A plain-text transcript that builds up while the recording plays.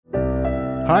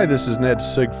Hi, this is Ned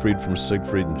Siegfried from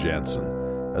Siegfried and Jensen.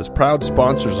 As proud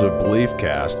sponsors of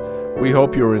BeliefCast, we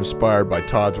hope you are inspired by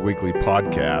Todd's weekly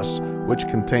podcasts, which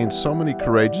contain so many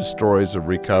courageous stories of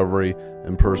recovery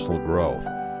and personal growth.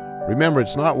 Remember,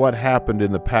 it's not what happened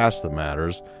in the past that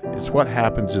matters, it's what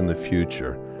happens in the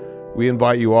future. We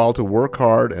invite you all to work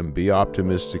hard and be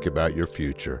optimistic about your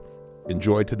future.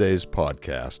 Enjoy today's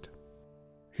podcast.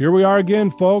 Here we are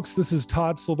again, folks. This is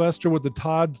Todd Sylvester with the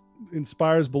Todd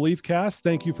Inspires BeliefCast.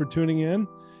 Thank you for tuning in.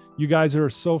 You guys are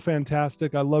so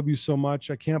fantastic. I love you so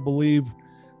much. I can't believe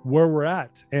where we're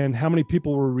at and how many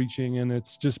people we're reaching, and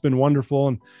it's just been wonderful.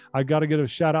 And I got to give a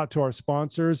shout out to our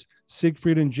sponsors,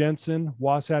 Siegfried and Jensen,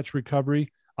 Wasatch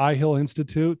Recovery, iHill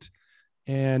Institute,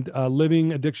 and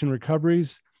Living Addiction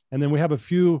Recoveries. And then we have a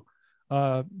few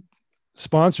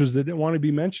sponsors that didn't want to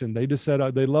be mentioned. They just said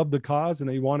they love the cause and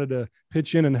they wanted to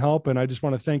pitch in and help. And I just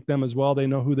want to thank them as well. They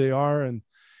know who they are. And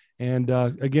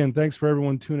again, thanks for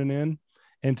everyone tuning in.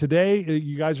 And today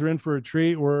you guys are in for a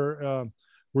treat. We're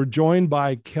joined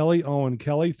by Kelly Owen.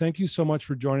 Kelly, thank you so much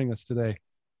for joining us today.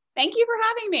 Thank you for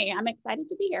having me. I'm excited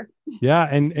to be here. Yeah.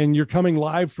 And you're coming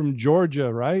live from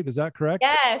Georgia, right? Is that correct?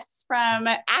 Yes. From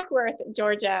Ackworth,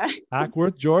 Georgia.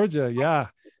 Ackworth, Georgia. Yeah.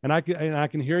 And I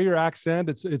can hear your accent.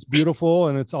 It's beautiful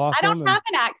and it's awesome. I don't have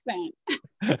an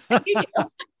accent. You do.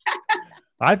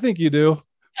 I think you do.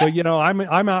 But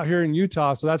I'm out here in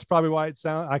Utah, so that's probably why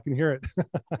I can hear it.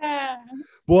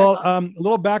 Well, a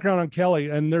little background on Kelly,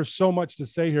 and there's so much to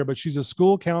say here, but she's a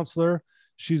school counselor.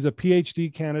 She's a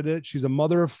PhD candidate. She's a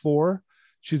mother of 4.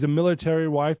 She's a military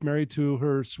wife, married to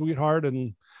her sweetheart,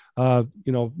 and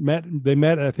they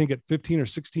met I think at 15 or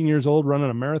 16 years old, running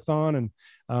a marathon.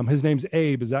 And his name's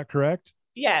Abe. Is that correct?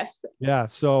 Yes. Yeah.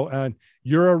 So, and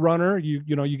you're a runner. You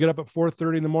get up at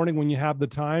 4:30 in the morning when you have the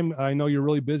time. I know you're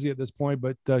really busy at this point,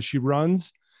 but she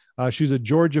runs. She's a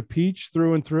Georgia peach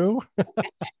through and through.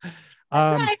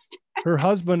 That's right. Her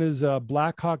husband is a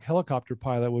Black Hawk helicopter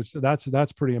pilot, which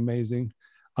that's pretty amazing.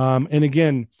 And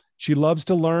again, she loves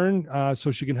to learn,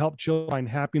 so she can help children find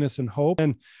happiness and hope.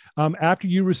 And after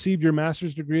you received your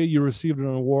master's degree, you received an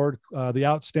award, the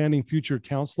Outstanding Future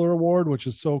Counselor Award, which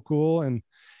is so cool. And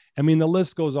I mean, the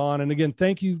list goes on. And again,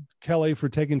 thank you, Kelly, for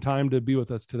taking time to be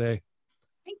with us today.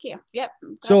 Thank you. Yep.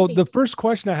 So the first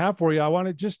question I have for you,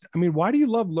 why do you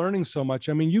love learning so much?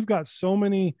 I mean, you've got so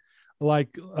many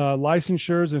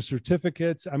licensures and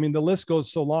certificates. I mean, the list goes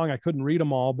so long, I couldn't read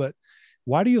them all, but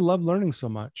why do you love learning so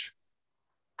much?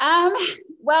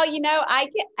 Well, I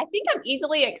think I'm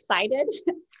easily excited.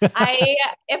 If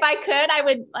I could, I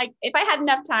would if I had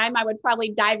enough time, I would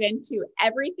probably dive into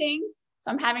everything. So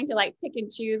I'm having to pick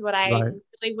and choose what I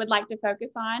really would like to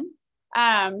focus on.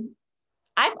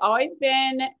 I've always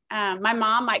been, my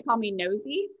mom might call me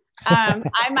nosy.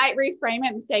 I might reframe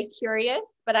it and say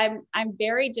curious, but I'm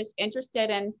very just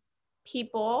interested in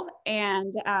people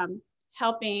and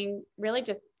helping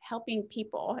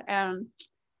people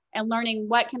and learning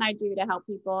what can I do to help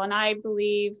people. And I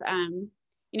believe,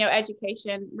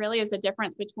 education really is the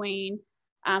difference between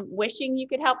wishing you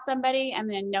could help somebody and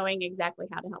then knowing exactly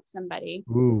how to help somebody.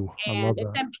 Ooh, and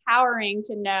it's empowering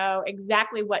to know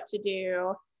exactly what to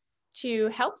do to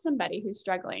help somebody who's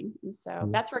struggling. And so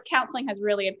that's where counseling has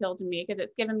really appealed to me, because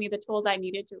it's given me the tools I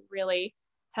needed to really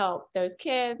help those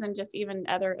kids and just even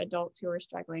other adults who are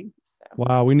struggling. So.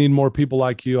 Wow. We need more people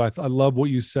like you. I love what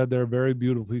you said there. Very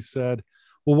beautifully said.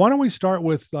 Well, why don't we start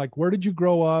with where did you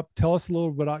grow up? Tell us a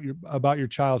little bit about your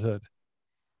childhood.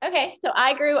 Okay, so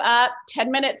I grew up 10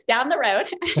 minutes down the road,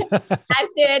 as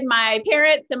did my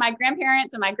parents and my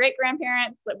grandparents and my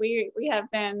great-grandparents. That we have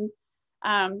been,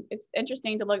 it's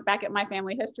interesting to look back at my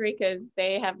family history because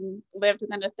they have lived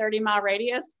within a 30-mile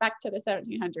radius back to the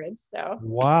 1700s. So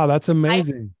wow, that's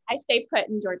amazing. I stay put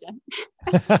in Georgia.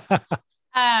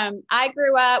 I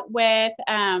grew up with,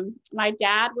 my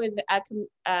dad was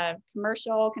a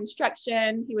commercial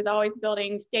construction. He was always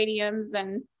building stadiums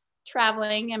and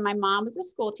traveling, and my mom was a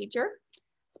school teacher,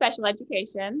 special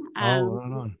education.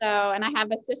 And I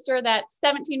have a sister that's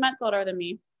 17 months older than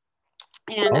me.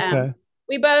 And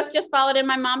we both just followed in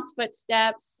my mom's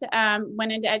footsteps,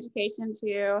 went into education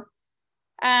too.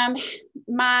 I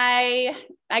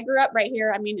grew up right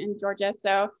here, in Georgia.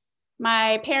 So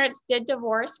my parents did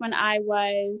divorce when I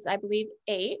was, I believe,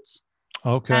 8.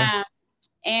 Okay.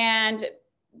 And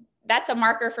that's a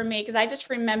marker for me because I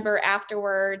just remember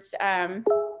afterwards,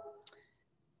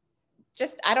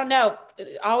 I don't know,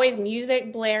 always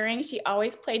music blaring. She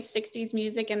always played 60s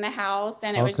music in the house,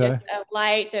 and it was just a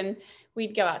light, and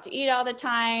we'd go out to eat all the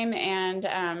time. And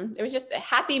it was just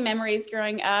happy memories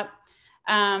growing up.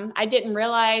 I didn't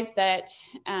realize that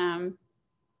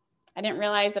I didn't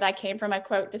realize that I came from a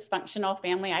quote dysfunctional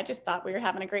family. I just thought we were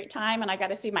having a great time, and I got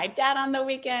to see my dad on the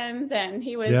weekends, and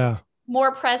he was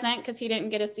more present because he didn't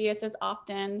get to see us as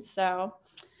often. So,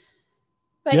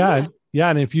 but yeah.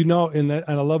 And if you know, and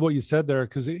I love what you said there,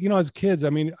 because, you know, as kids, I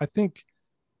mean, I think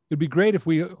it'd be great if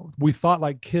we thought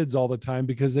like kids all the time,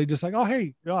 because they just like, oh,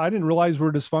 hey, I didn't realize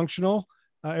we're dysfunctional.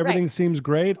 Everything seems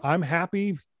great. I'm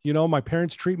happy. You know, my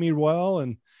parents treat me well.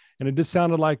 And it just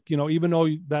sounded like, you know, even though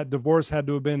that divorce had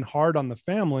to have been hard on the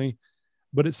family,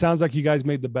 but it sounds like you guys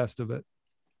made the best of it.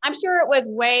 I'm sure it was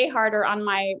way harder on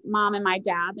my mom and my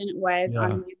dad than it was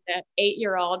on the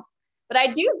 8-year-old. But I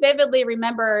do vividly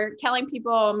remember telling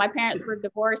people my parents were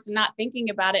divorced and not thinking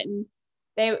about it. And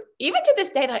they, even to this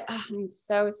day, they're like, oh, I'm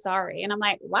so sorry. And I'm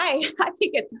like, why? I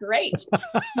think it's great.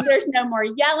 There's no more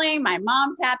yelling. My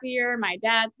mom's happier. My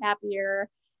dad's happier.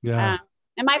 Yeah.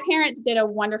 And my parents did a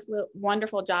wonderful,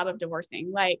 wonderful job of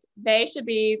divorcing. Like, they should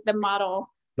be the model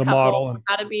couple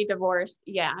how to be divorced.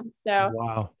 Yeah.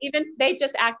 So even they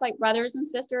just act like brothers and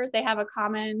sisters. They have a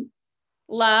common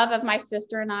love of my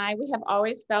sister and I. We have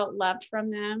always felt loved from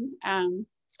them. And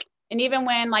even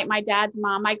when, like, my dad's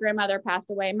mom, my grandmother passed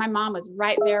away, my mom was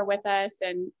right there with us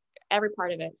and every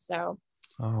part of it. So,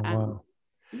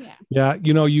 yeah.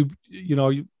 You know,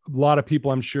 a lot of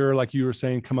people, I'm sure, like you were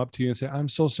saying, come up to you and say, I'm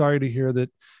so sorry to hear that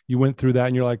you went through that.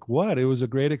 And you're like, what? It was a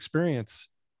great experience.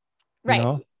 Right. You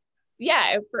know?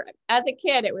 Yeah. As a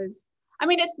kid, it was, I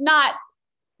mean, it's not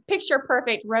picture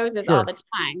perfect roses all the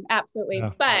time. Absolutely.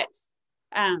 Yeah. But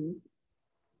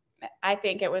I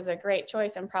think it was a great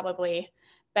choice and probably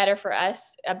better for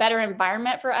us, a better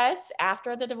environment for us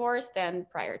after the divorce than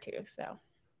prior to.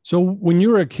 So when you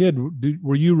were a kid,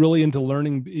 were you really into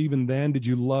learning even then? Did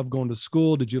you love going to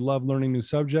school? Did you love learning new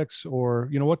subjects? Or,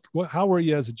 you know, how were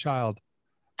you as a child?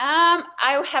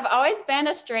 I have always been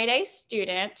a straight A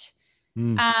student.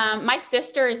 My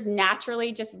sister is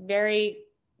naturally just very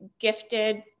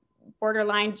gifted,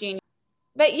 borderline genius.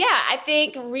 But yeah, I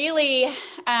think really,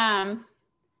 I've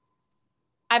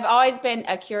always been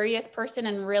a curious person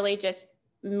and really just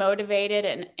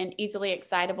motivated and easily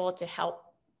excitable to help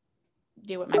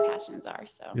do what my passions are.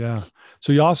 So yeah.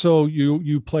 So you also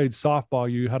you played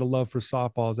softball. You had a love for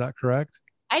softball. Is that correct?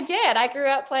 I did. I grew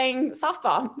up playing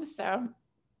softball. So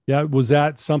yeah, was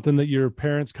that something that your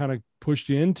parents kind of pushed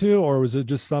you into, or was it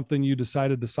just something you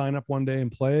decided to sign up one day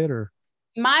and play it? Or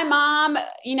my mom,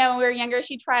 you know, when we were younger,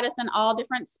 she tried us in all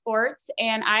different sports,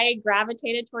 and I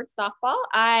gravitated towards softball.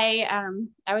 I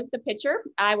was the pitcher.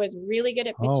 I was really good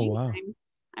at pitching. Oh, wow.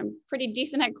 I'm pretty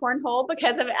decent at cornhole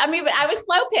because of it. I mean, but I was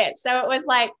slow pitch. So it was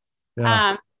like,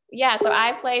 so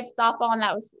I played softball, and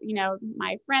that was, you know,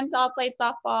 my friends all played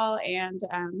softball, and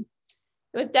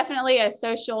it was definitely a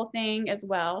social thing as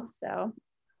well.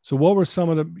 So what were some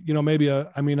of the, you know, maybe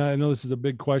I mean, I know this is a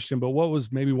big question, but what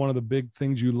was maybe one of the big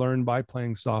things you learned by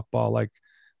playing softball, like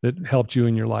that helped you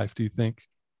in your life, do you think?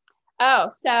 Oh,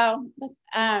 so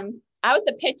I was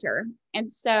the pitcher.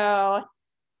 And so,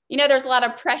 you know, there's a lot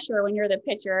of pressure when you're the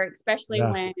pitcher, especially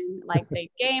when like the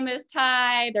game is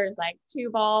tied, there's like 2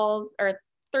 balls or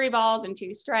 3 balls and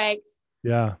 2 strikes.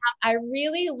 Yeah. I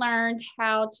really learned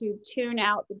how to tune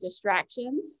out the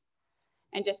distractions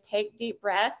and just take deep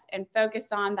breaths and focus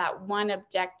on that one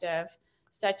objective,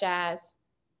 such as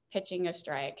pitching a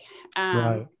strike.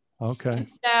 Right. Okay. And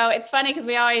so it's funny because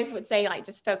we always would say, like,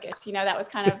 just focus, you know, that was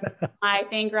kind of my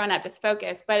thing growing up, just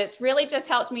focus. But it's really just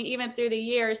helped me even through the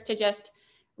years to just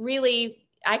really,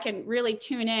 I can really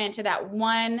tune in to that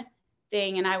one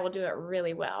thing and I will do it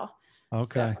really well.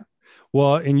 Okay. So.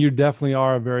 Well, and you definitely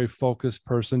are a very focused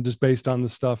person just based on the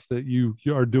stuff that you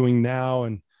are doing now.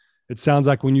 And it sounds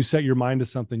like when you set your mind to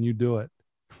something, you do it.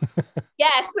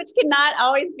 Yes, which cannot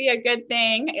always be a good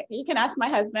thing. You can ask my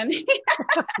husband.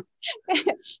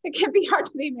 It can be hard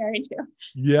to be married to.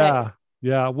 Yeah. But,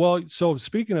 yeah. Well, so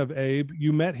speaking of Abe,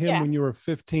 you met him when you were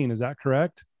 15. Is that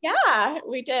correct? Yeah,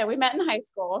 we did. We met in high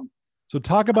school. So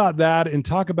talk about that and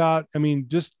talk about, I mean,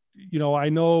 just, you know, I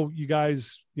know you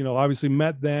guys, you know, obviously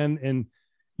met then and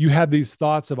you had these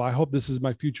thoughts of, I hope this is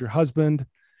my future husband.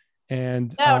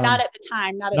 And no, not at the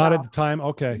time. Not at the time.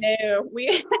 Okay. No,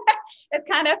 it's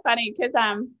kind of funny because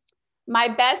my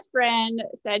best friend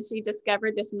said she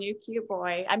discovered this new cute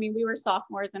boy. I mean, we were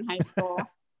sophomores in high school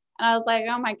and I was like,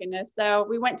 oh my goodness. So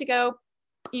we went to go,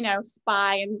 you know,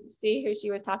 spy and see who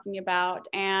she was talking about.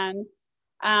 And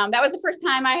that was the first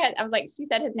time I was like, she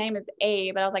said his name is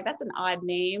Abe, but I was like, that's an odd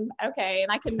name. Okay.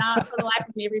 And I could not for the life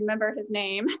of me remember his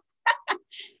name.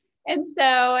 And so,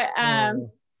 and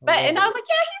I was like,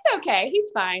 yeah, he's okay.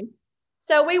 He's fine.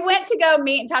 So we went to go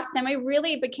meet and talk to them. We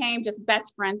really became just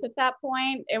best friends at that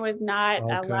point. It was not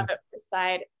a love at first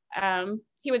sight.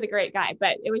 he was a great guy,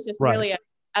 but it was just Right. really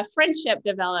a friendship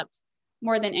developed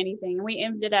more than anything. And we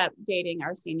ended up dating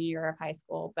our senior year of high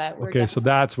school, but we're Okay. So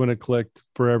that's when it clicked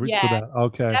for for yeah, that.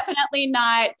 Okay. definitely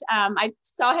not. I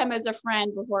saw him as a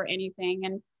friend before anything.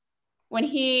 And when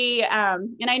he,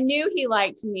 and I knew he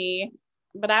liked me,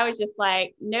 but I was just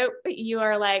like, nope, you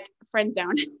are like friend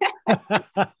zone.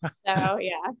 So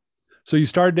yeah. So you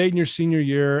started dating your senior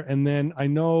year, and then I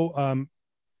know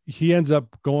he ends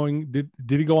up going. Did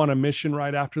he go on a mission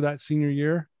right after that senior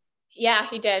year Yeah,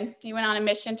 he did. He went on a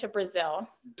mission to Brazil.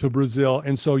 to Brazil?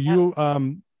 And so you're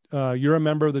a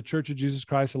member of the Church of Jesus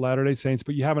Christ of Latter-day Saints,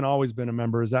 but you haven't always been a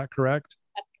member. Is that correct?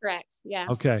 That's correct. Yeah.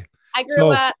 Okay. I grew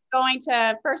up going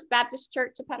to First Baptist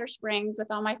Church of Petter Springs with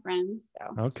all my friends.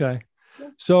 So Okay. Yeah.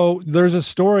 So there's a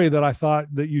story that I thought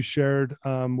that you shared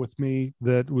with me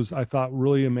that was, I thought,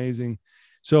 really amazing.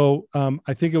 So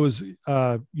I think it was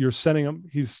you're sending him,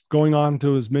 he's going on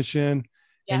to his mission,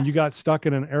 Yeah. and you got stuck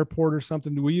in an airport or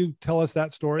something. Will you tell us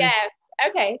that story? Yes.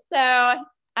 Okay. So,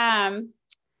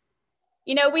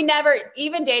 we never,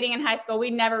 even dating in high school, we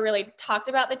never really talked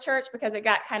about the church because it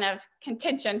got kind of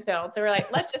contention filled. So we're like,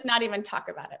 let's just not even talk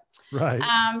about it. Right.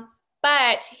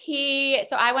 But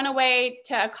so I went away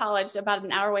to a college about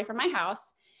an hour away from my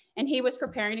house, and he was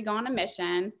preparing to go on a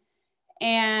mission.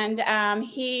 And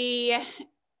he,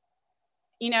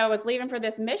 was leaving for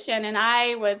this mission. And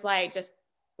I was like, just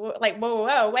like,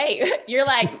 whoa, wait, you're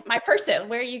like my person.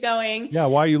 Where are you going? Yeah.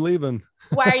 Why are you leaving?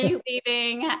 Why are you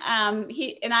leaving?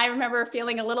 And I remember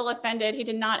feeling a little offended. He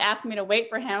did not ask me to wait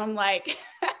for him. I'm like,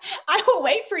 I will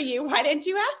wait for you. Why didn't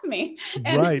you ask me?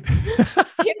 And Right. he's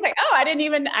like, oh, I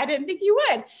didn't think you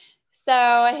would.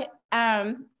 So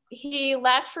he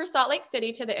left for Salt Lake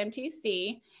City to the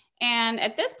MTC. And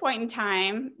at this point in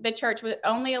time, the church would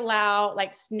only allow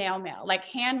like snail mail, like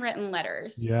handwritten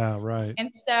letters. Yeah. Right. And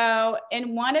so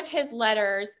in one of his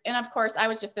letters, and of course, I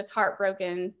was just this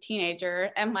heartbroken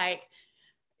teenager and like,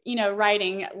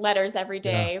 writing letters every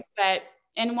day. Yeah. But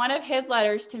in one of his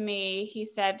letters to me, he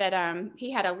said that he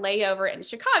had a layover in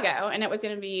Chicago, and it was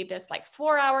going to be this like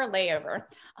 4-hour layover.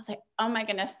 I was like, oh my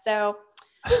goodness. So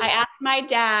I asked my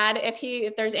dad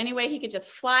if there's any way he could just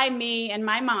fly me and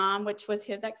my mom, which was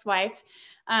his ex-wife,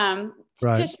 Right.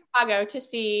 to Chicago to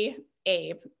see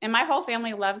Abe. And my whole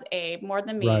family loves Abe more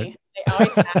than me. Right. They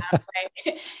always have.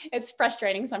 It's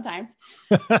frustrating sometimes.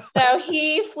 So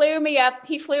he flew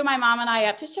my mom and I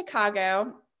up to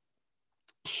Chicago.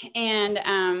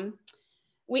 And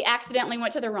we accidentally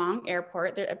went to the wrong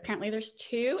airport. Apparently there's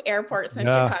 2 airports in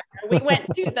Chicago. We went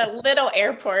to the little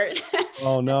airport.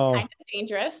 Oh no. Kind of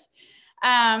dangerous.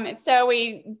 So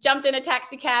we jumped in a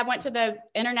taxi cab, went to the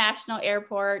international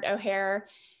airport, O'Hare,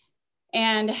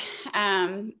 and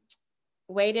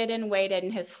waited,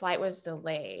 and his flight was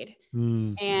delayed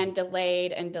and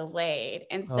delayed and delayed.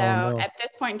 And so at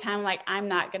this point in time, like, I'm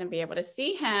not going to be able to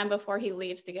see him before he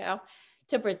leaves to go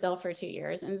to Brazil for 2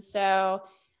 years. And so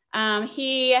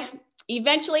he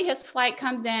eventually, his flight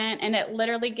comes in, and it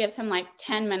literally gives him like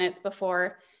 10 minutes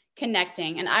before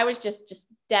connecting. And I was just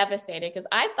devastated because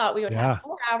I thought we would have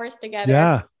 4 hours together.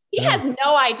 Yeah. He has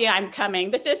no idea I'm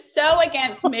coming. This is so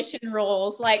against mission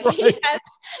rules. Like, right. He has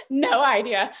no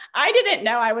idea. I didn't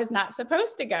know I was not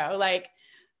supposed to go. Like,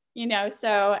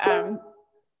 so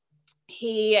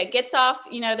he gets off,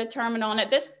 the terminal. And at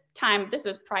this time, this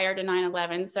is prior to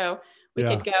 9/11. So we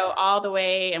could go all the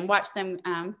way and watch them,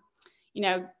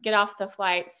 get off the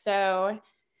flight. So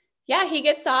yeah, he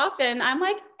gets off, and I'm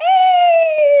like, Abe,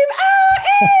 oh,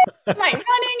 Abe. I'm like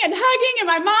running and hugging, and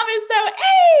my mom is so,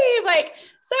 Abe, like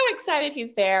so excited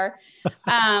he's there.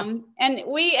 And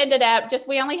we ended up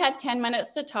we only had 10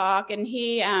 minutes to talk, and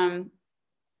he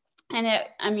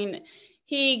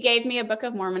gave me a Book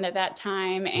of Mormon at that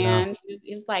time. And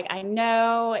he was like, I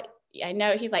know.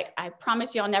 He's like, I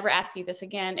promise you, I'll never ask you this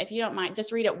again. If you don't mind,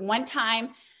 just read it one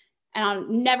time, and I'll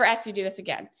never ask you to do this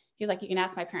again. He's like, you can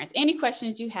ask my parents any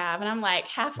questions you have. And I'm like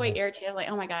halfway irritated,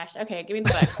 like, oh my gosh, okay, give me the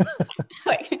book.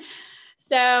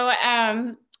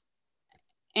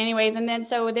 Anyways, and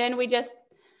then we just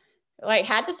like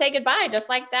had to say goodbye just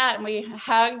like that. And we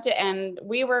hugged, and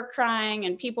we were crying,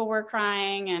 and people were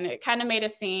crying, and it kind of made a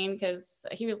scene because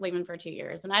he was leaving for 2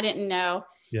 years, and I didn't know.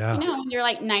 Yeah. When you're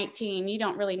like 19, you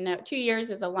don't really know. 2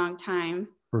 years is a long time.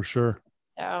 For sure.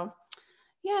 So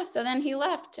yeah, so then he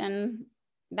left, and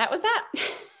that was that.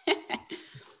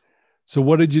 So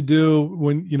what did you do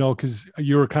when, because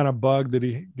you were kind of bugged that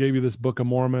he gave you this Book of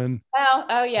Mormon? Well,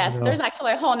 oh yes. There's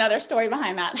actually a whole nother story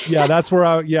behind that. Yeah, that's where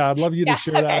I'd love you to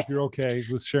share that if you're okay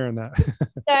with sharing that.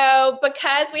 So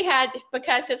because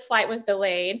his flight was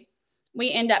delayed,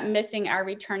 we end up missing our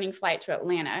returning flight to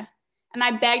Atlanta. And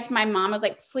I begged my mom, I was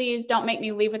like, please don't make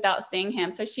me leave without seeing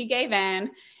him. So she gave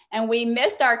in, and we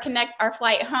missed our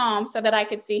flight home so that I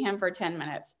could see him for 10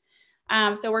 minutes.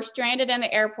 So we're stranded in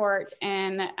the airport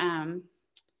in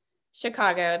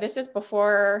Chicago. This is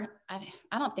before, I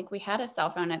don't think we had a cell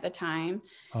phone at the time.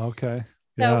 Okay.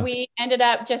 Yeah. So we ended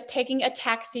up just taking a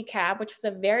taxi cab, which was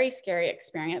a very scary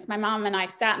experience. My mom and I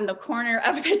sat in the corner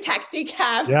of the taxi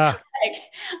cab. Yeah. Like,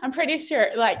 I'm pretty sure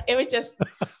it was just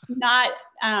did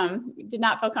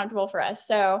not feel comfortable for us.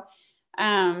 So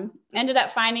ended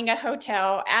up finding a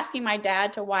hotel, asking my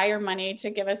dad to wire money to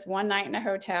give us one night in a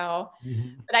hotel.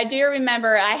 Mm-hmm. But I do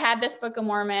remember I had this Book of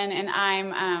Mormon, and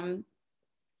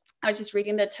I was just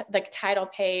reading the title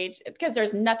page because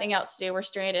there's nothing else to do. We're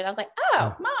stranded. I was like,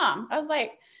 oh, Mom. I was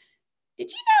like, did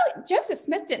you know Joseph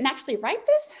Smith didn't actually write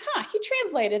this? He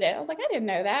translated it. I was like, I didn't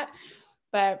know that.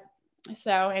 But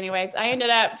so anyways, I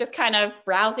ended up just kind of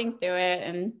browsing through it,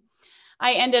 and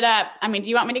I ended up, do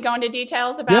you want me to go into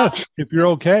details about? Yes, if you're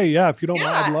okay. Yeah. If you don't mind,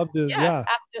 I'd love to. Yeah,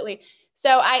 absolutely.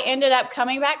 So I ended up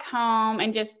coming back home,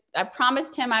 and I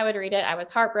promised him I would read it. I was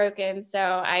heartbroken. So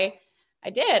I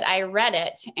did. I read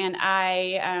it, and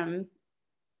I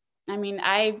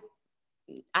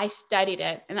studied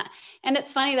it, and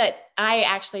it's funny that I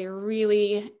actually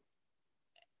really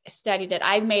studied it.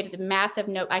 I made the massive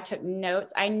note. I took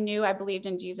notes. I knew I believed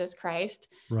in Jesus Christ.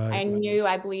 Right. I knew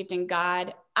I believed in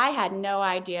God. I had no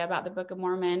idea about the Book of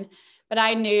Mormon, but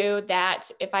I knew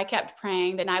that if I kept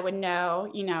praying, then I would know,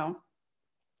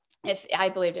 if I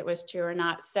believed it was true or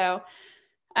not. So,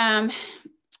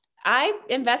 I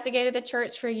investigated the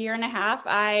church for a year and a half.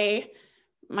 My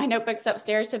notebook's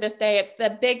upstairs to this day. It's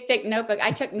the big, thick notebook.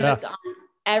 I took notes on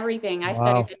everything. I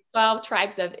studied the 12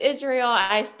 tribes of Israel.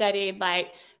 I studied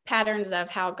patterns of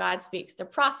how God speaks to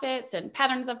prophets, and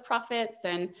patterns of prophets,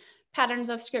 and patterns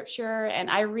of scripture. And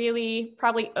I really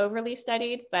probably overly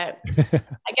studied, but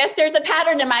I guess there's a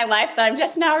pattern in my life that I'm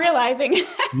just now realizing.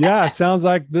 Yeah. It sounds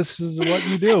like this is what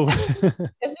you do.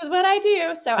 This is what I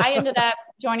do. So I ended up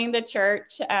joining the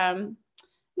church.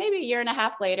 Maybe a year and a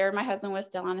half later, my husband was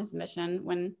still on his mission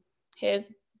when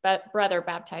his brother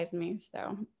baptized me.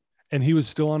 So. And he was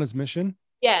still on his mission?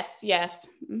 Yes.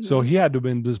 Mm-hmm. So he had to have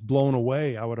been just blown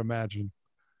away, I would imagine.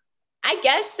 I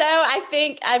guess so. I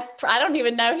think I don't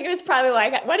even know. He was probably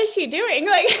like, what is she doing?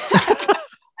 I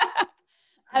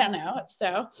don't know.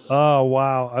 So. Oh,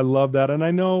 wow. I love that. And I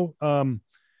know,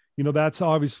 that's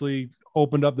obviously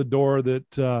opened up the door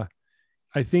that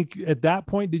I think at that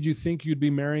point, did you think you'd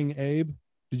be marrying Abe?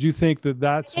 Did you think that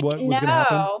that's what was going to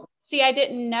happen? See, I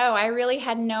didn't know. I really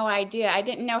had no idea. I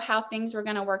didn't know how things were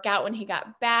going to work out when he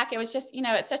got back. It was just,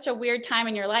 it's such a weird time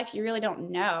in your life. You really don't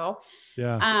know.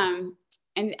 Yeah.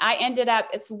 And I ended up,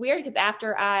 it's weird because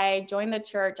after I joined the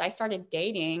church, I started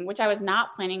dating, which I was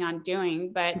not planning on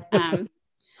doing, but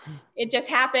it just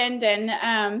happened. And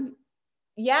and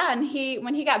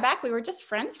when he got back, we were just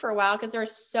friends for a while because there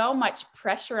was so much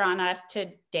pressure on us to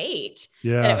date.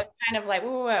 Yeah. That it was kind of like,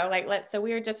 whoa, so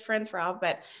we were just friends for a while,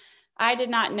 but I did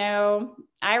not know.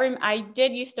 I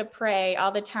did used to pray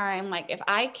all the time. Like, if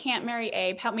I can't marry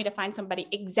Abe, help me to find somebody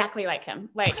exactly like him,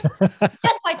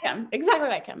 just like him, exactly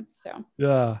like him. So,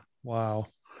 yeah. Wow.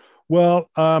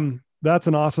 Well, that's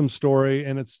an awesome story.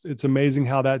 And it's amazing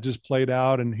how that just played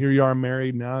out. And here you are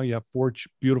married now. You have 4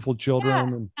 beautiful children. Yeah,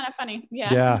 and kind of funny.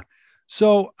 Yeah. Yeah.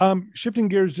 So, shifting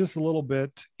gears just a little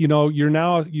bit,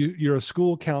 you're a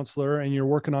school counselor and you're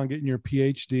working on getting your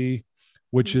PhD,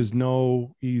 which is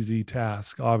no easy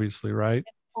task, obviously, right?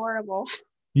 It's horrible.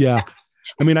 Yeah.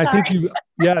 I think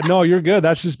no, you're good.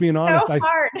 That's just being honest. So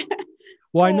hard.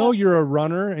 Well, I know you're a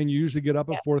runner and you usually get up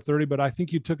at 4:30, but I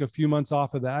think you took a few months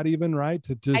off of that even, right?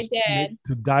 To just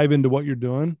to dive into what you're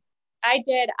doing. I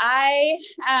did. I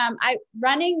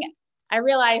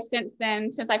realized since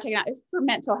I've taken out, it's for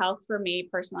mental health for me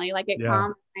personally, it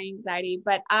calms my anxiety,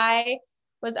 but I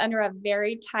was under a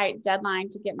very tight deadline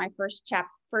to get my first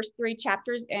 3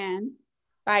 chapters in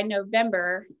by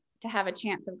November to have a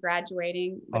chance of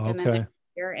graduating within the next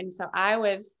year. And so I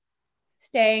was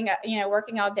staying,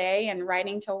 working all day and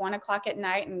writing till 1 o'clock at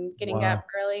night and getting up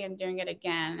early and doing it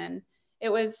again. And it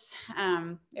was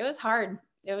hard.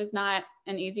 It was not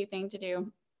an easy thing to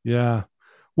do. Yeah.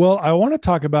 Well, I want to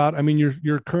talk about,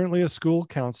 you're currently a school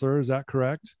counselor. Is that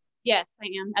correct? Yes, I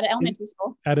am at an elementary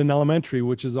school. At an elementary,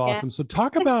 which is awesome. Yeah. So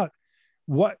talk about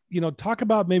talk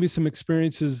about maybe some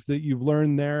experiences that you've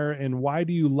learned there and why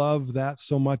do you love that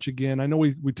so much again? I know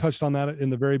we touched on that in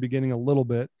the very beginning a little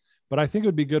bit, but I think it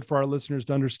would be good for our listeners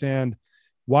to understand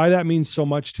why that means so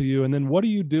much to you. And then what do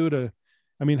you do to,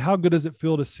 how good does it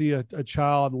feel to see a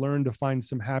child learn to find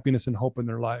some happiness and hope in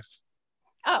their life?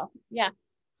 Oh, yeah.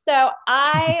 So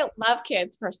I love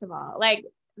kids, first of all. Like,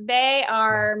 they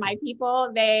are my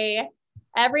people.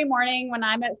 Every morning when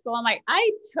I'm at school, I'm like,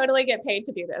 I totally get paid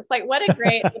to do this. Like, what a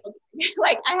great,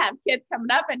 like, I have kids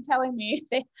coming up and telling me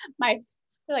they're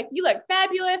like, you look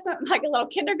fabulous. I'm like a little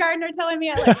kindergartner telling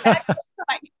me I look fabulous. I'm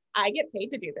like, I get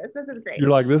paid to do this. This is great. You're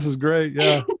like, this is great.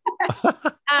 Yeah.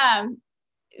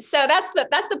 So that's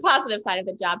the positive side of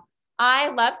the job. I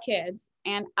love kids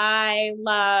and I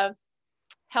love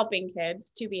helping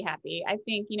kids to be happy. I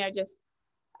think, just,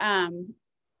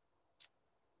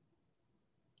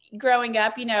 growing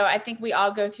up, I think we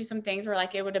all go through some things where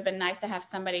like, it would have been nice to have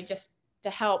somebody just to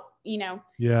help,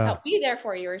 help be there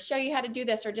for you or show you how to do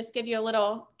this, or just give you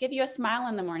a smile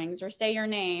in the mornings or say your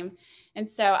name. And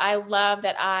so I love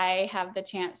that I have the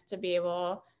chance to be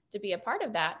able to be a part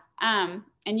of that. And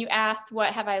you asked,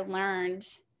 what have I learned?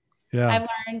 Yeah. I've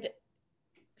learned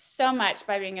so much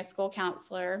by being a school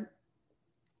counselor.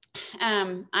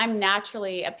 I'm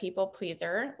naturally a people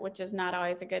pleaser, which is not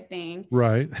always a good thing.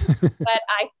 Right. But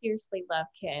I fiercely love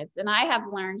kids. And I have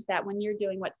learned that when you're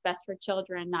doing what's best for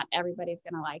children, not everybody's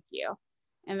going to like you.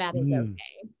 And that is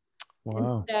okay. Wow.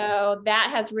 And so that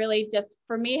has really just,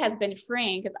 for me, has been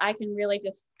freeing, because I can really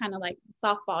just kind of like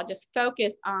softball, just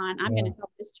focus on, I'm going to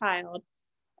help this child.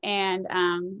 And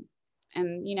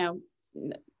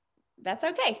that's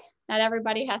okay. Not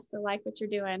everybody has to like what you're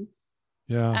doing.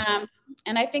 Yeah.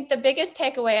 And I think the biggest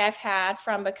takeaway I've had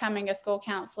from becoming a school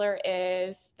counselor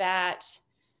is that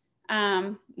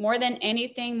more than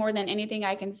anything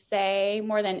I can say,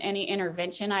 more than any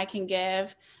intervention I can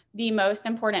give, the most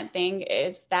important thing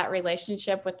is that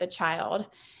relationship with the child.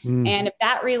 And if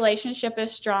that relationship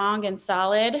is strong and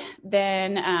solid,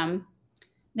 then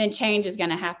change is going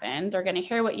to happen. They're going to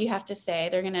hear what you have to say.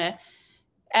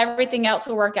 Everything else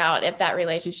will work out if that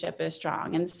relationship is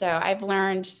strong. And so I've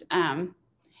learned,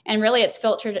 and really it's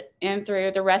filtered in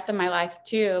through the rest of my life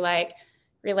too. Like,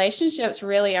 relationships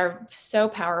really are so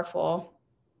powerful.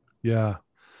 Yeah.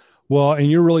 Well, and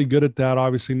you're really good at that,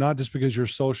 obviously, not just because you're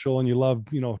social and you love,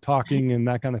 talking and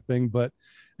that kind of thing. But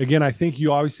again, I think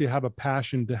you obviously have a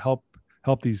passion to help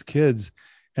these kids.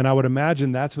 And I would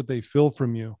imagine that's what they feel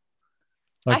from you.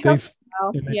 Like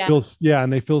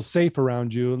they feel safe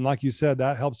around you. And like you said,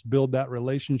 that helps build that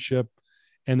relationship,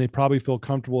 and they probably feel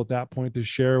comfortable at that point to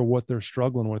share what they're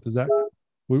struggling with.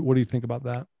 What do you think about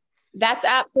that? That's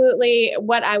absolutely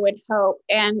what I would hope.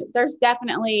 And there's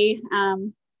definitely,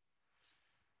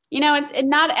 it's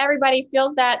not everybody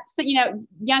feels that. So,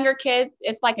 younger kids,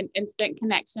 it's like an instant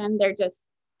connection. They're just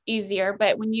easier.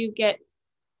 But when you get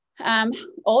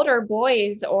older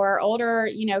boys or older,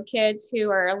 kids who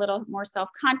are a little more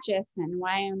self-conscious, and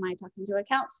why am I talking to a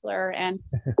counselor? And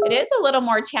it is a little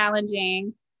more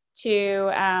challenging to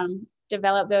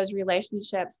develop those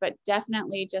relationships, but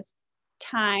definitely just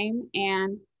time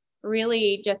and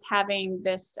really just having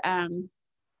this,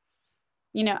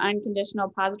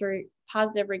 unconditional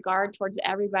positive regard towards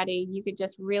everybody. You could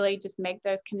just really just make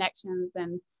those connections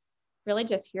and really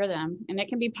just hear them. And it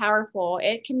can be powerful.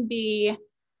 It can be,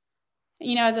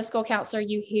 as a school counselor,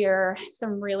 you hear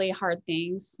some really hard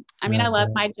things. I mean, I love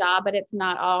my job, but it's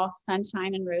not all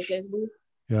sunshine and roses.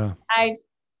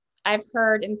 I've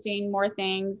heard and seen more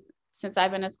things since I've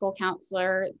been a school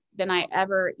counselor than I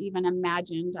ever even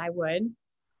imagined I would.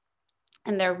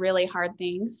 And they're really hard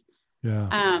things.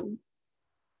 Yeah.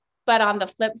 But on the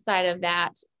flip side of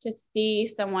that, to see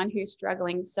someone who's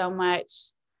struggling so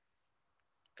much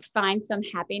find some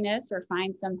happiness or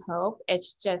find some hope,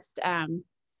 it's just,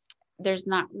 there's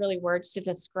not really words to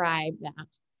describe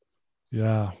that.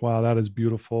 Yeah. Wow. That is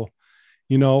beautiful.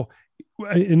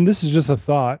 And this is just a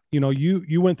thought,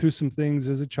 you went through some things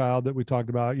as a child that we talked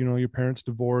about, your parents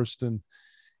divorced, and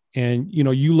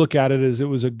you look at it as it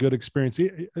was a good experience.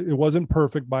 It wasn't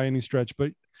perfect by any stretch,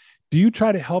 but do you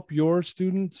try to help your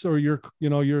students or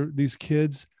these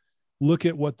kids look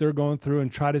at what they're going through and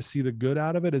try to see the good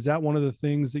out of it? Is that one of the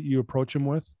things that you approach them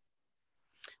with?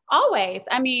 Always.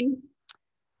 I mean,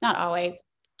 not always.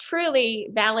 Truly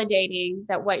validating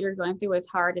that what you're going through is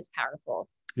hard is powerful.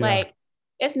 Yeah. Like,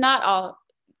 it's not all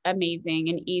amazing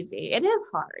and easy. It is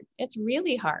hard. It's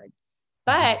really hard,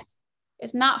 but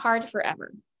it's not hard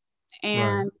forever.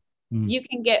 And you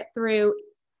can get through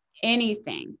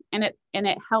anything. And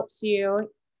it helps you,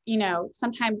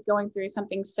 sometimes going through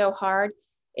something so hard,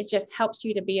 it just helps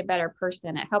you to be a better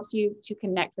person. It helps you to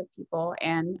connect with people.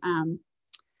 And,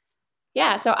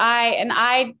 so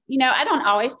I don't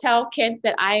always tell kids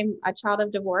that I'm a child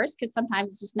of divorce, because sometimes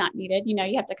it's just not needed. You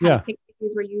have to kind of pick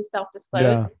things where you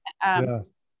self-disclose.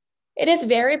 It is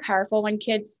very powerful when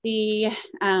kids see,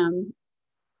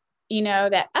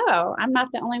 that, oh, I'm not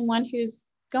the only one who's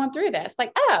going through this.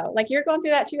 Like, oh, like you're going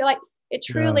through that too. Like it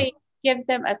truly gives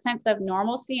them a sense of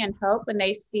normalcy and hope when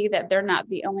they see that they're not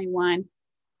the only one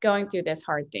going through this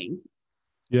hard thing.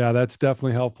 Yeah, that's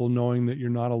definitely helpful, knowing that you're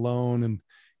not alone. And,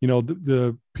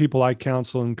 the people I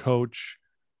counsel and coach,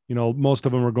 most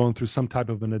of them are going through some type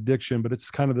of an addiction, but it's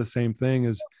kind of the same thing.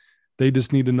 Is they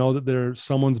just need to know that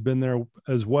someone's been there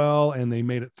as well, and they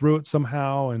made it through it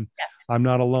somehow. And I'm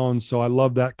not alone. So I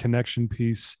love that connection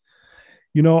piece.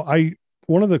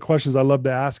 One of the questions I love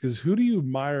to ask is, who do you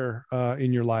admire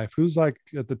in your life? Who's like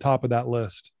at the top of that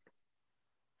list?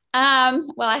 Well,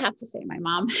 I have to say my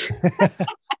mom.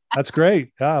 That's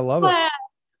great. Yeah, I love it.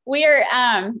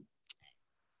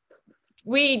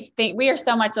 We think we are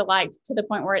so much alike to the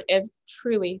point where it is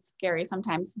truly scary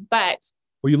sometimes, but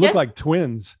well, you look like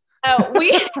twins. Oh,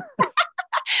 which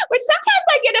sometimes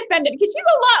I get offended because she's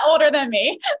a lot older than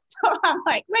me. So I'm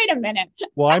like, wait a minute.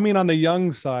 Well, I mean, on the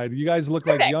young side, you guys look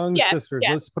like young sisters.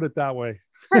 Yes. Let's put it that way.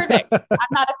 Perfect. I'm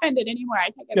not offended anymore.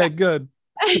 I take it back. Good.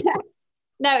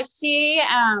 No, she,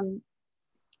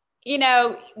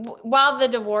 while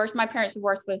my parents'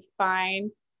 divorce was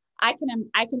fine, I can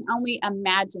only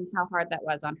imagine how hard that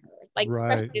was on her. Like,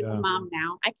 especially as a mom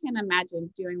now, I can't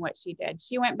imagine doing what she did.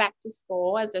 She went back to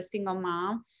school as a single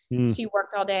mom. She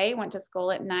worked all day, went to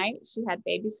school at night. She had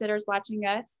babysitters watching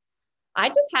us.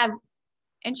 And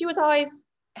she was always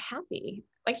happy.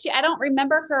 Like I don't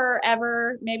remember her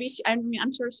ever,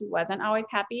 I'm sure she wasn't always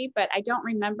happy, but I don't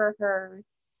remember her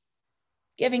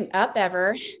giving up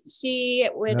ever. She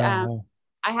would, I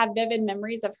have vivid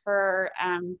memories of her,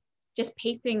 just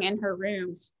pacing in her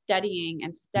room, studying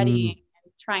and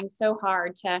trying so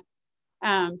hard to,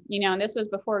 and this was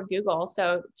before Google.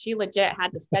 So she legit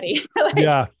had to study.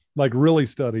 Like really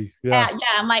study. Yeah.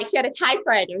 I'm like, she had a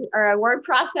typewriter or a word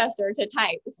processor to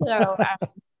type. So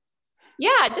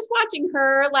just watching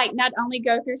her like not only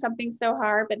go through something so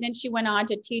hard, but then she went on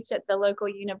to teach at the local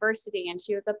university, and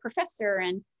she was a professor,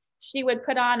 and she would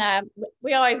put on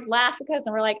we always laugh because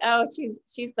we're like, oh,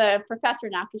 she's the professor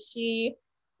now, because she's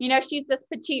this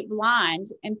petite blonde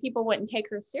and people wouldn't take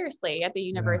her seriously at the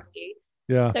university.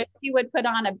 Yeah. So she would put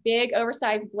on a big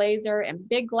oversized blazer and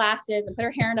big glasses and put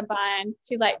her hair in a bun.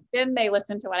 She's like, then they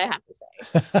listen to what I have to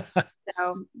say.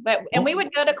 And we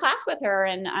would go to class with her,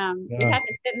 and we'd have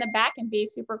to sit in the back and be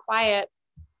super quiet,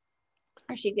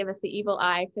 or she'd give us the evil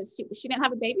eye because she didn't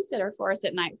have a babysitter for us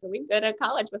at night. So we'd go to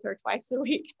college with her twice a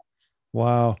week.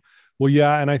 Wow. Well,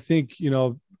 yeah. And I think,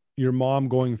 your mom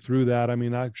going through that, I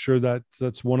mean, I'm sure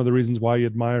that's one of the reasons why you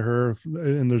admire her,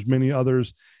 and there's many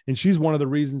others. And she's one of the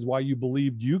reasons why you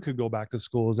believed you could go back to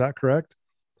school. Is that correct?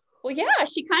 Well, yeah,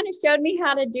 she kind of showed me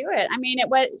how to do it. I mean,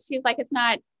 she's like, it's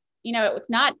not, it was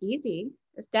not easy,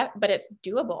 but it's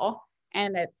doable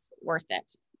and it's worth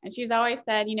it. And she's always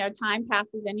said, time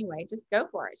passes anyway, just go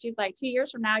for it. She's like, 2 years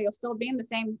from now, you'll still be in the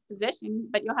same position,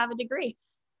 but you'll have a degree.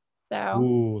 So.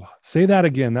 Ooh, say that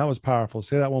again. That was powerful.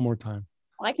 Say that one more time.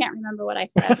 Well, I can't remember what I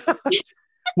said.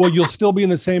 Well, you'll still be in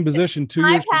the same position 2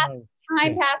 years from now.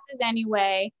 Time passes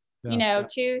anyway.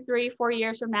 2, 3, 4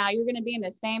 years from now, you're going to be in the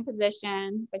same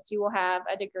position, but you will have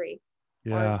a degree.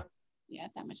 Yeah.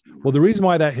 That much more. Well, the reason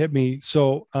why that hit me.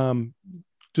 So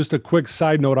just a quick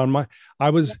side note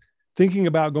I was thinking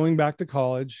about going back to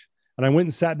college, and I went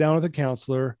and sat down with a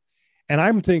counselor, and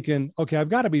I'm thinking, okay, I've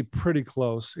got to be pretty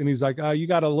close. And he's like, you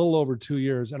got a little over 2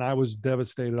 years. And I was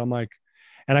devastated. I'm like,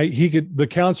 and the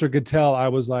counselor could tell I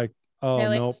was like, oh,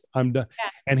 really? Nope, I'm done. Yeah.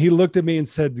 And he looked at me and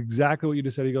said exactly what you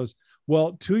just said. He goes,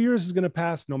 well, 2 years is going to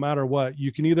pass no matter what.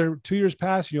 You can either 2 years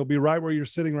pass and you'll be right where you're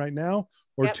sitting right now,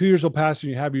 or 2 years will pass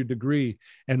and you have your degree.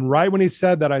 And right when he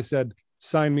said that, I said,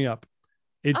 sign me up.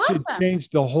 It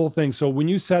changed the whole thing. So when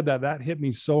you said that hit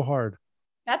me so hard.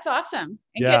 That's awesome.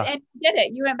 And and you did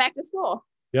it. You went back to school.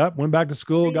 Yep. Went back to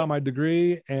school, got my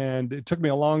degrry, and it took me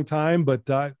a long time, but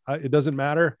it doesn't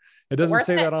matter. It doesn't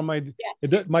say that on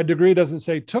my degree doesn't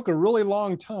say took a really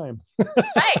long time.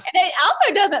 Right. And it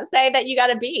also doesn't say that you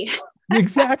got a B.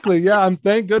 Exactly. Yeah.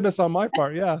 Thank goodness on my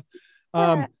part. Yeah.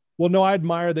 Well, no, I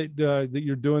admire that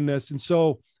you're doing this. And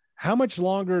so how much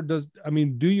longer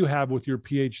do you have with your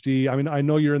PhD? I mean, I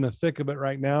know you're in the thick of it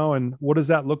right now. And what does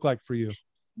that look like for you?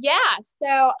 Yeah.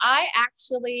 So I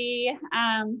actually,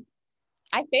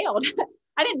 I failed.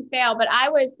 I didn't fail, but I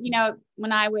was,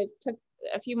 when I took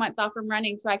a few months off from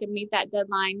running so I could meet that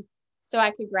deadline, so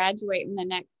I could graduate in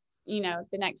the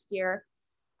next year,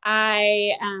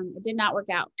 it did not work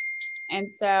out.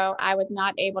 And so I was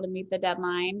not able to meet the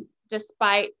deadline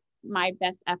despite my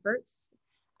best efforts.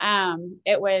 I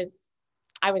was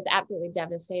absolutely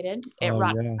devastated. It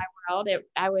rocked my world. It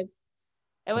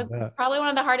was probably one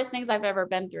of the hardest things I've ever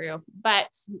been through,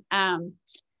 but,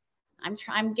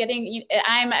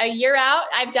 I'm a year out.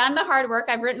 I've done the hard work.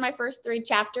 I've written my first 3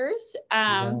 chapters.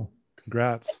 Wow.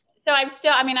 Congrats. So I'm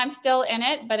still in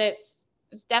it, but it's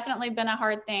definitely been a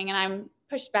hard thing, and I'm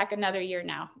pushed back another year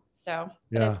now. So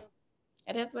yeah,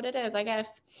 it is what it is, I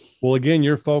guess. Well, again,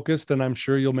 you're focused, and I'm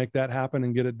sure you'll make that happen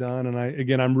and get it done.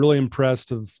 And I'm really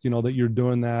impressed of, that you're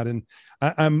doing that. And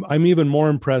I'm even more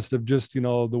impressed of just,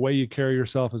 the way you carry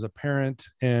yourself as a parent,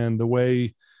 and the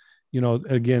way,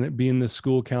 again, being the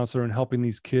school counselor and helping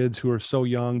these kids who are so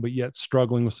young, but yet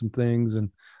struggling with some things. And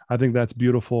I think that's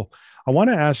beautiful. I want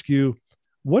to ask you,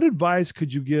 what advice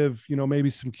could you give,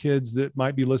 maybe some kids that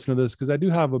might be listening to this? Because I do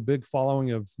have a big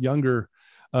following of younger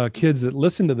kids that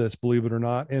listen to this, believe it or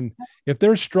not. And if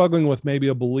they're struggling with maybe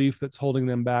a belief that's holding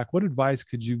them back, what advice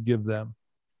could you give them?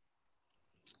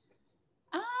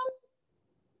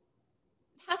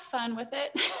 Have fun with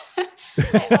it.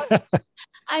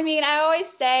 I always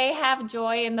say have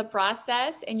joy in the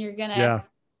process, and you're going to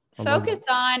focus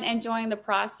on enjoying the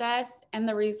process, and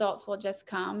the results will just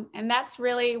come. And that's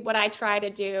really what I try to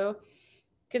do.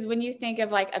 Because when you think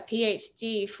of like a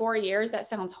PhD, 4 years, that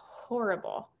sounds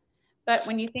horrible. But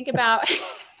when you think about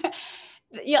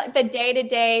the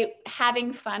day-to-day,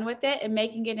 having fun with it and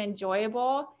making it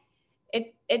enjoyable,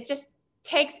 it just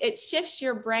shifts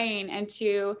your brain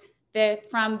into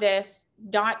from this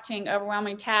daunting,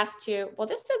 overwhelming task to, well,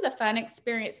 this is a fun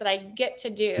experience that I get to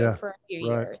do for a few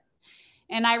years.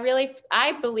 And I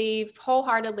believe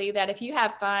wholeheartedly that if you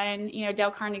have fun,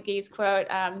 Dale Carnegie's quote,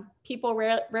 people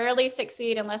rarely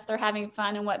succeed unless they're having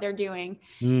fun in what they're doing.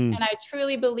 And I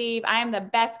truly believe I am the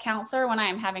best counselor when I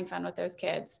am having fun with those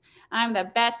kids. I'm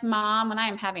the best mom when I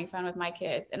am having fun with my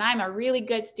kids. And I'm a really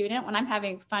good student when I'm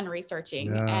having fun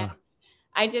researching.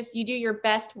 And you do your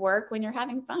best work when you're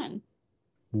having fun.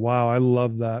 Wow. I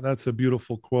love that. That's a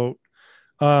beautiful quote.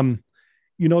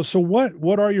 So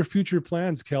what are your future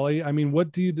plans, Kelly? I mean,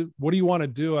 what do you want to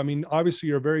do? I mean, obviously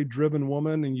you're a very driven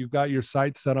woman and you've got your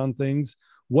sights set on things.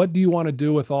 What do you want to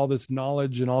do with all this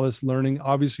knowledge and all this learning?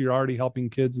 Obviously you're already helping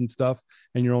kids and stuff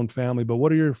and your own family, but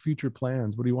what are your future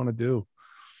plans? What do you want to do?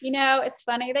 It's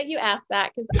funny that you asked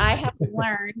that, because I have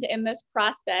learned in this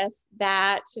process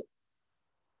that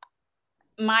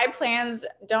my plans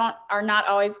are not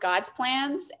always God's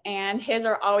plans, and his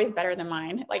are always better than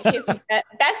mine. Like his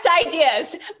best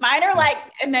ideas, mine are like,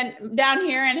 and then down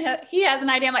here, and he has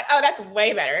an idea. I'm like, oh, that's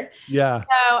way better. Yeah. So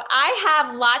I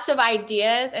have lots of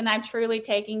ideas, and I'm truly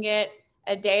taking it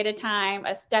a day at a time,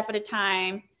 a step at a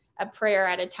time, a prayer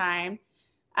at a time.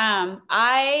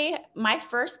 My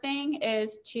first thing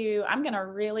is I'm going to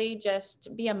really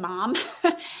just be a mom.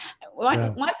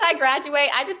 Once I graduate,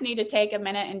 I just need to take a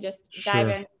minute and just dive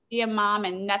in, be a mom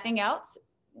and nothing else.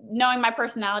 Knowing my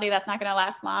personality, that's not going to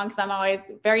last long, because I'm always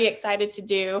very excited to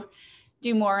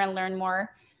do more and learn more.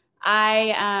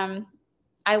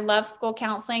 I love school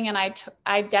counseling, and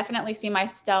I definitely see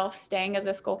myself staying as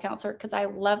a school counselor because I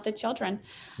love the children.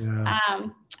 Yeah.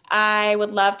 I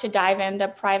would love to dive into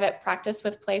private practice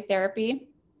with play therapy.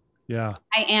 Yeah.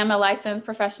 I am a licensed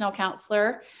professional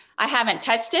counselor. I haven't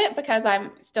touched it because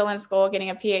I'm still in school getting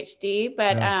a PhD,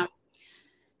 but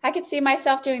I could see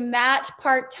myself doing that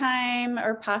part-time,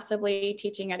 or possibly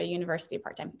teaching at a university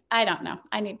part-time. I don't know.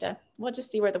 We'll just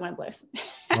see where the wind blows.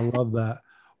 I love that.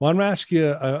 Well, I'm going to ask you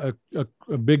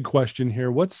a big question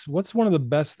here. What's one of the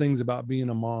best things about being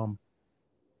a mom?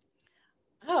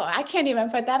 Oh, I can't even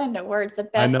put that into words. The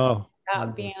best thing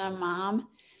about being a mom.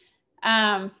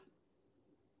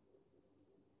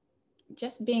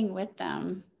 Just being with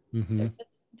them. Mm-hmm.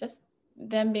 Just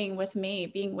them being with me,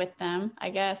 being with them, I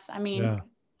guess. I mean,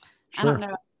 I don't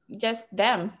know, just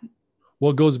them.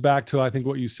 Well, it goes back to, I think,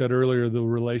 what you said earlier, the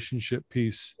relationship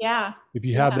piece. Yeah. If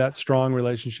you have that strong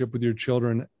relationship with your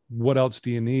children, what else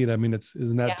do you need? I mean,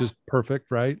 isn't that just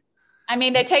perfect, right? I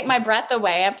mean, they take my breath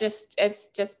away. It's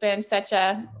just been such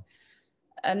an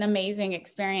amazing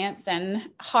experience, and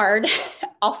hard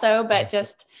also, but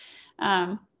just,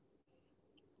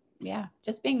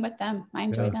 just being with them. I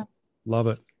enjoy them. Love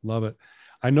it. Love it.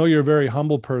 I know you're a very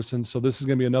humble person, so this is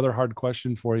going to be another hard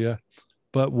question for you,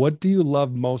 but what do you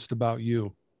love most about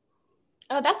you?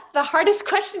 Oh, that's the hardest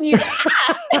question you've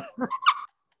asked.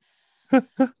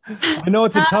 I know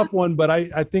it's a tough one, but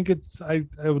I think I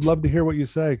would love to hear what you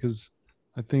say, because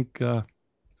I think it'll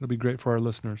be great for our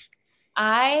listeners.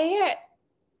 My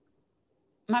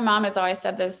mom has always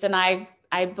said this, and I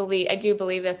do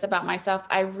believe this about myself.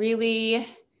 I really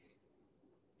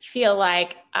feel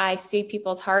like I see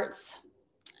people's hearts.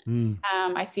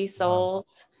 I see souls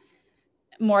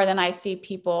more than I see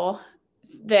people,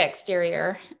 the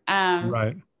exterior.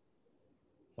 Right.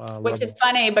 Wow, which is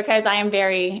funny, because I am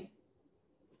very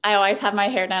I always have my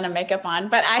hair done and makeup on,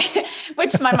 but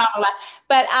which my mom will laugh.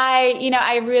 But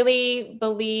I really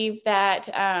believe that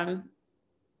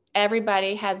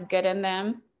everybody has good in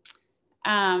them.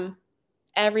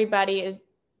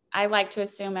 I like to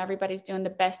assume everybody's doing the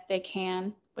best they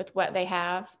can with what they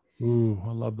have. Ooh,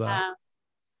 I love that.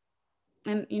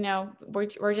 And,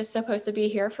 we're just supposed to be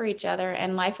here for each other,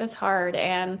 and life is hard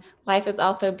and life is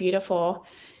also beautiful.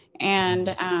 And,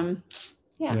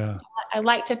 I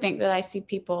like to think that I see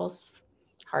people's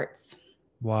hearts.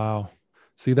 Wow.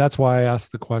 See, that's why I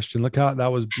asked the question. Look how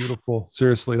that was beautiful.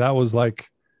 Seriously. That was like,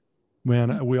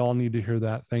 man, we all need to hear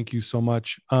that. Thank you so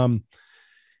much.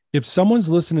 If someone's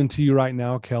listening to you right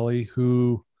now, Kelly,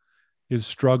 who is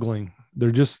struggling,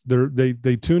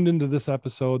 they tuned into this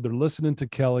episode, they're listening to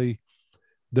Kelly,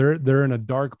 they're in a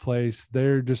dark place,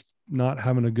 they're just not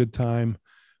having a good time.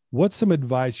 What's some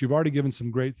advice? You've already given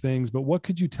some great things, but what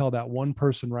could you tell that one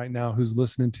person right now who's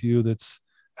listening to you that's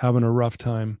having a rough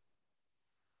time?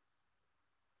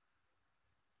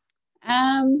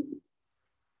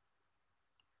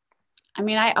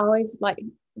 I always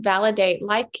validate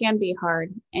life can be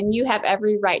hard, and you have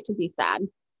every right to be sad.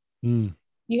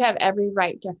 You have every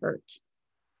right to hurt,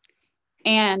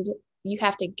 and you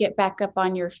have to get back up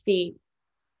on your feet,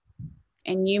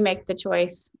 and you make the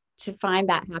choice to find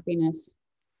that happiness,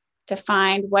 to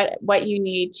find what you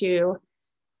need to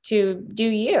do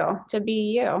you, to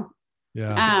be you.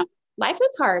 Yeah. Life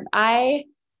is hard. I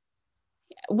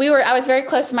was very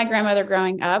close to my grandmother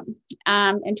growing up.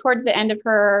 And towards the end of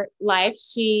her life,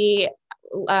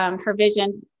 her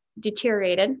vision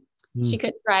deteriorated. She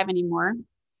couldn't drive anymore.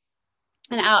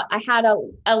 And I had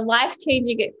a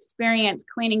life-changing experience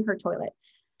cleaning her toilet.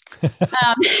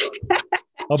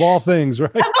 Of all things,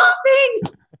 right? Of all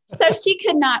things. So she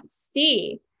could not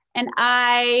see. And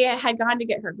I had gone to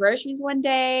get her groceries one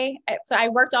day. So I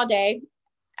worked all day.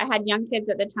 I had young kids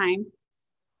at the time.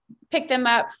 Picked them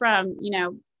up from,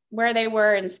 where they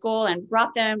were in school and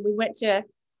brought them. We went to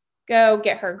go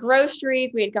get her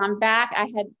groceries. We had gone back.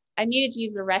 I needed to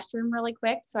use the restroom really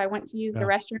quick. So I went to use the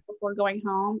restroom before going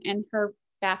home, and her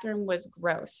bathroom was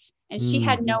gross. And she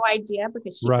had no idea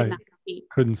because she could not see.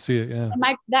 Couldn't see it. Yeah.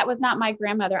 And that was not my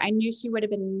grandmother. I knew she would have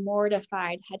been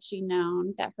mortified had she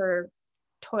known that her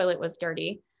toilet was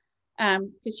dirty.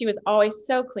 Because she was always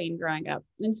so clean growing up.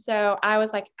 And so I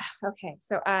was like, okay.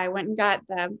 So I went and got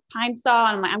the pine saw,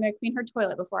 and I'm like, I'm going to clean her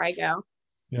toilet before I go.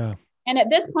 Yeah. And at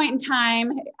this point in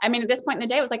time, at this point in the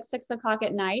day, it was like 6:00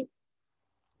 at night.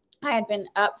 I had been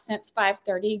up since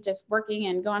 5:30, just working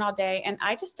and going all day. And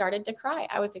I just started to cry.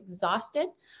 I was exhausted.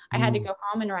 I had to go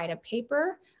home and write a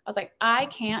paper. I was like, I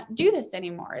can't do this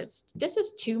anymore. This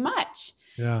is too much.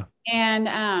 Yeah. And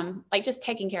just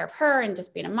taking care of her and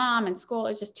just being a mom and school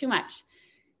is just too much.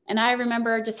 And I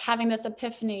remember just having this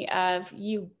epiphany of,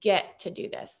 you get to do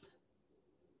this.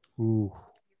 Ooh.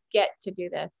 Get to do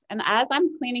this. And as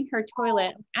I'm cleaning her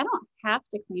toilet, I don't have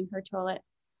to clean her toilet,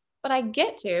 but I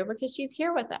get to, because she's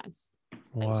here with us.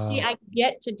 Wow. I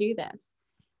get to do this.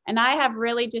 And I have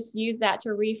really just used that to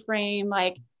reframe,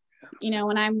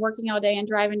 when I'm working all day and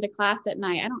driving to class at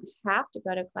night, I don't have to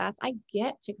go to class. I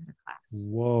get to go to class.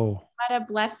 Whoa. What a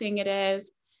blessing it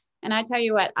is. And I tell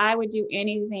you what, I would do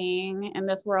anything in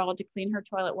this world to clean her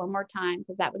toilet one more time,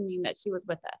 because that would mean that she was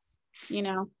with us,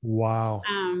 Wow.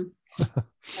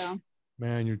 So.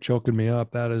 Man, you're choking me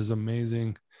up. That is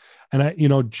amazing. And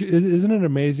isn't it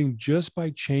amazing, just by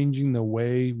changing the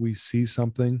way we see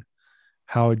something,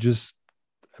 how it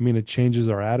changes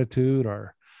our attitude,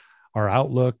 our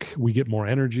outlook. We get more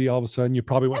energy all of a sudden. You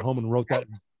probably went home and wrote that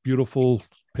beautiful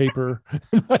paper.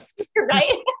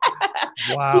 Right.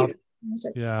 Wow.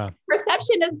 Yeah.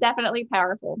 Perception is definitely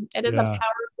powerful. It is a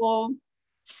powerful.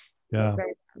 Yeah. It's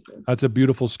very powerful. That's a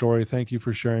beautiful story. Thank you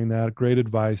for sharing that. Great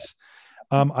advice.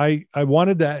 I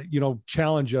wanted to,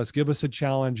 challenge us, give us a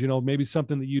challenge, maybe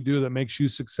something that you do that makes you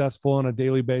successful on a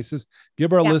daily basis.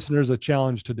 Give our listeners a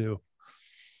challenge to do.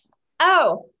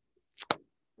 Oh,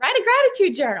 write a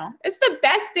gratitude journal. It's the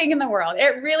best thing in the world.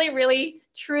 It really, really,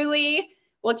 truly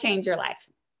will change your life.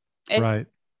 Right.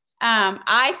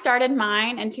 I started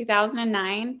mine in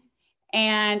 2009,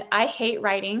 and I hate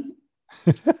writing,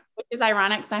 which is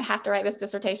ironic because I have to write this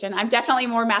dissertation. I'm definitely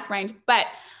more math brained, but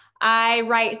I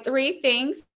write 3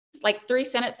 things, like 3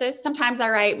 sentences. Sometimes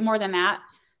I write more than that.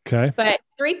 Okay. But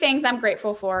 3 things I'm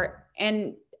grateful for.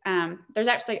 And there's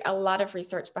actually a lot of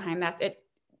research behind this.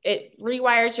 It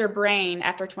rewires your brain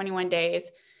after 21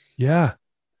 days. Yeah.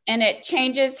 And it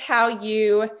changes how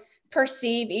you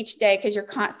perceive each day, because you're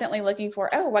constantly looking for,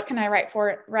 what can I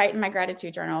write in my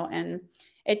gratitude journal? And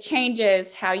it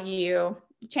changes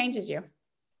it changes you.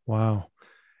 Wow.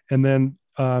 And then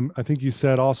I think you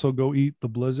said also go eat the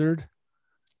blizzard.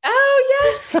 Oh,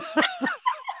 yes.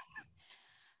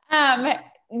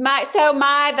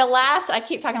 I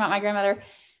keep talking about my grandmother.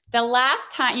 The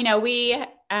last time,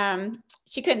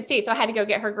 she couldn't see, so I had to go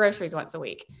get her groceries once a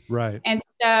week. Right. And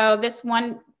so this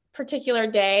one particular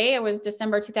day, it was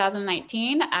December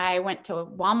 2019. I went to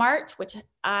Walmart, which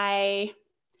I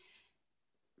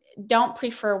don't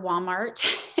prefer Walmart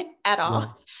at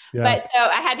all. Yeah. But so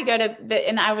I had to go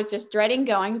and I was just dreading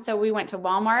going. So we went to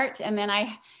Walmart, and then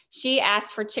she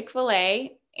asked for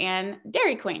Chick-fil-A and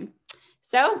Dairy Queen.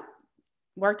 So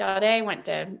worked all day, went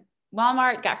to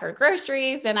Walmart, got her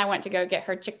groceries. Then I went to go get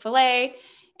her Chick-fil-A,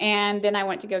 and then I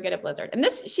went to go get a blizzard. And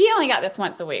she only got this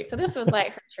once a week. So this was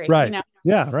like her treat. Right.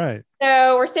 Yeah. Right.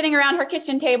 So we're sitting around her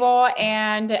kitchen table,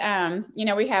 and,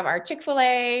 we have our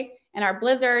Chick-fil-A and our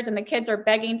blizzards, and the kids are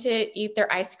begging to eat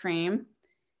their ice cream.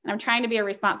 And I'm trying to be a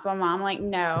responsible mom. Like,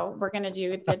 no, we're going to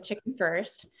do the chicken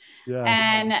first. Yeah.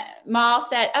 And Ma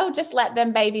said, oh, just let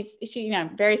them babies, she,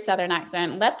 very Southern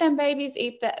accent, let them babies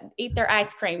eat their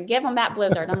ice cream. Give them that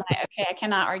blizzard. I'm like, okay, I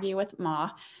cannot argue with Ma.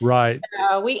 Right.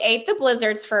 So we ate the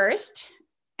blizzards first.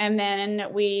 And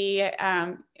then we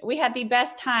had the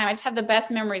best time. I just have the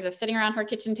best memories of sitting around her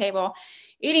kitchen table,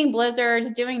 eating blizzards,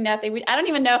 doing nothing. I don't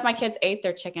even know if my kids ate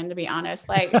their chicken, to be honest.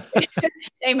 Like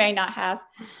they may not have.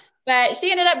 But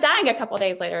she ended up dying a couple of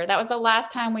days later. That was the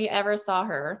last time we ever saw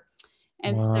her.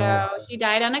 And so she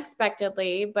died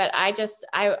unexpectedly. But I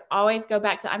always go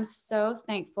back to, I'm so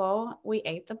thankful we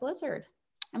ate the blizzard.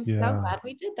 I'm so glad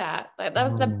we did that. That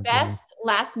was the best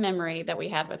last memory that we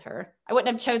had with her. I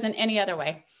wouldn't have chosen any other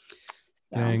way.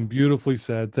 So. Dang, beautifully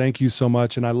said. Thank you so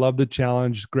much. And I love the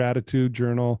challenge, gratitude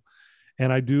journal.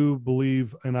 And I do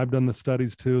believe, and I've done the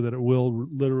studies too, that it will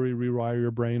literally rewire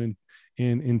your brain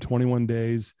in 21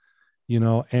 days.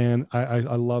 And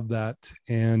I love that.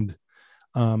 And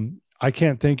I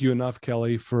can't thank you enough,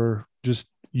 Kelly, for just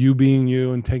you being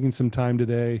you and taking some time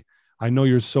today. I know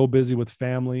you're so busy with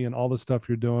family and all the stuff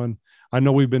you're doing. I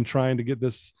know we've been trying to get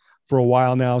this for a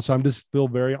while now. So I'm just feel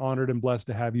very honored and blessed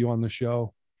to have you on the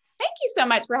show. Thank you so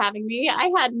much for having me.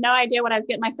 I had no idea what I was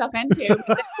getting myself into.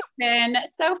 It's been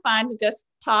so fun to just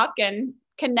talk and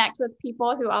connect with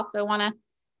people who also want to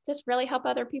just really help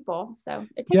other people. So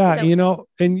it takes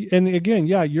and again,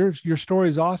 your story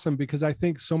is awesome because I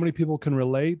think so many people can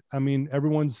relate. I mean,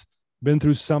 everyone's been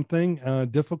through something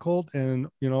difficult, and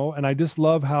and I just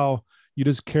love how you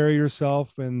just carry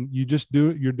yourself and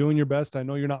you're doing your best. I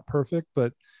know you're not perfect,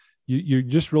 but you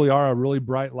just really are a really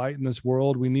bright light in this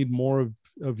world. We need more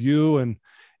of you,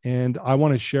 and I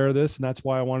want to share this, and that's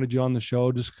why I wanted you on the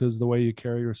show, just because the way you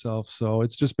carry yourself. So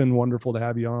it's just been wonderful to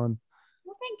have you on.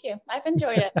 Thank you. I've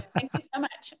enjoyed it. Thank you so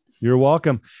much. You're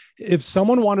welcome. If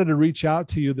someone wanted to reach out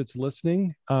to you that's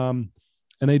listening, and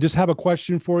they just have a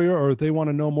question for you, or if they want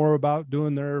to know more about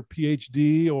doing their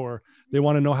PhD, or they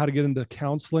want to know how to get into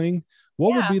counseling,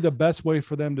 what would be the best way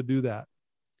for them to do that?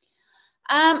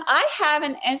 I have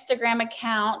an Instagram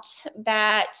account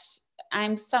that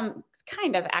I'm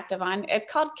kind of active on.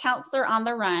 It's called Counselor on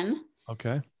the Run.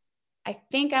 Okay. I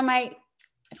think I might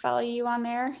follow you on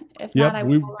there. If not, I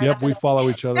will. We follow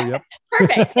each other. Yep.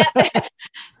 Perfect.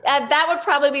 That would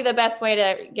probably be the best way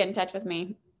to get in touch with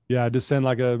me. Yeah, just send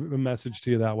like a message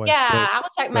to you that way. Yeah, I'll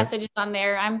check messages on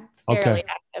there. I'm fairly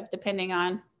active depending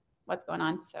on what's going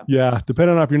on. So yeah,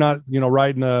 depending on if you're not,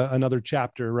 writing another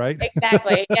chapter, right?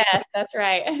 Exactly. Yes, that's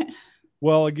right.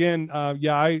 Well, again,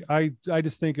 I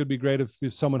just think it'd be great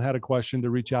if someone had a question to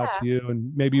reach out to you,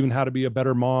 and maybe even how to be a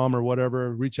better mom or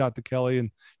whatever, reach out to Kelly and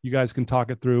you guys can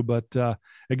talk it through. But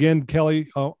again,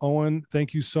 Kelly, Owen,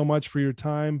 thank you so much for your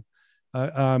time.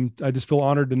 I just feel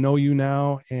honored to know you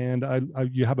now, and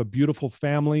you have a beautiful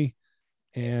family,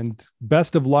 and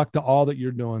best of luck to all that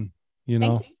you're doing.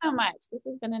 Thank you so much. This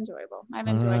has been enjoyable. I've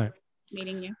enjoyed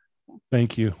meeting you.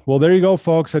 Thank you. Well, there you go,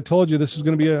 folks. I told you this is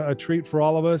going to be a treat for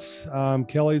all of us.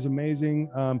 Kelly's amazing.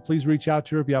 Please reach out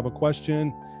to her if you have a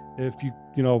question. If you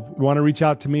want to reach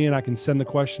out to me and I can send the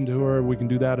question to her, we can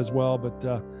do that as well.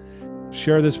 But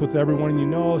share this with everyone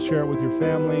share it with your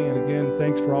family. And again,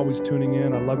 thanks for always tuning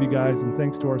in. I love you guys. And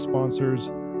thanks to our sponsors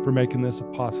for making this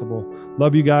possible.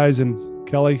 Love you guys. And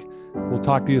Kelly, we'll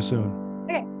talk to you soon.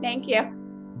 Okay. Thank you.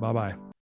 Bye-bye.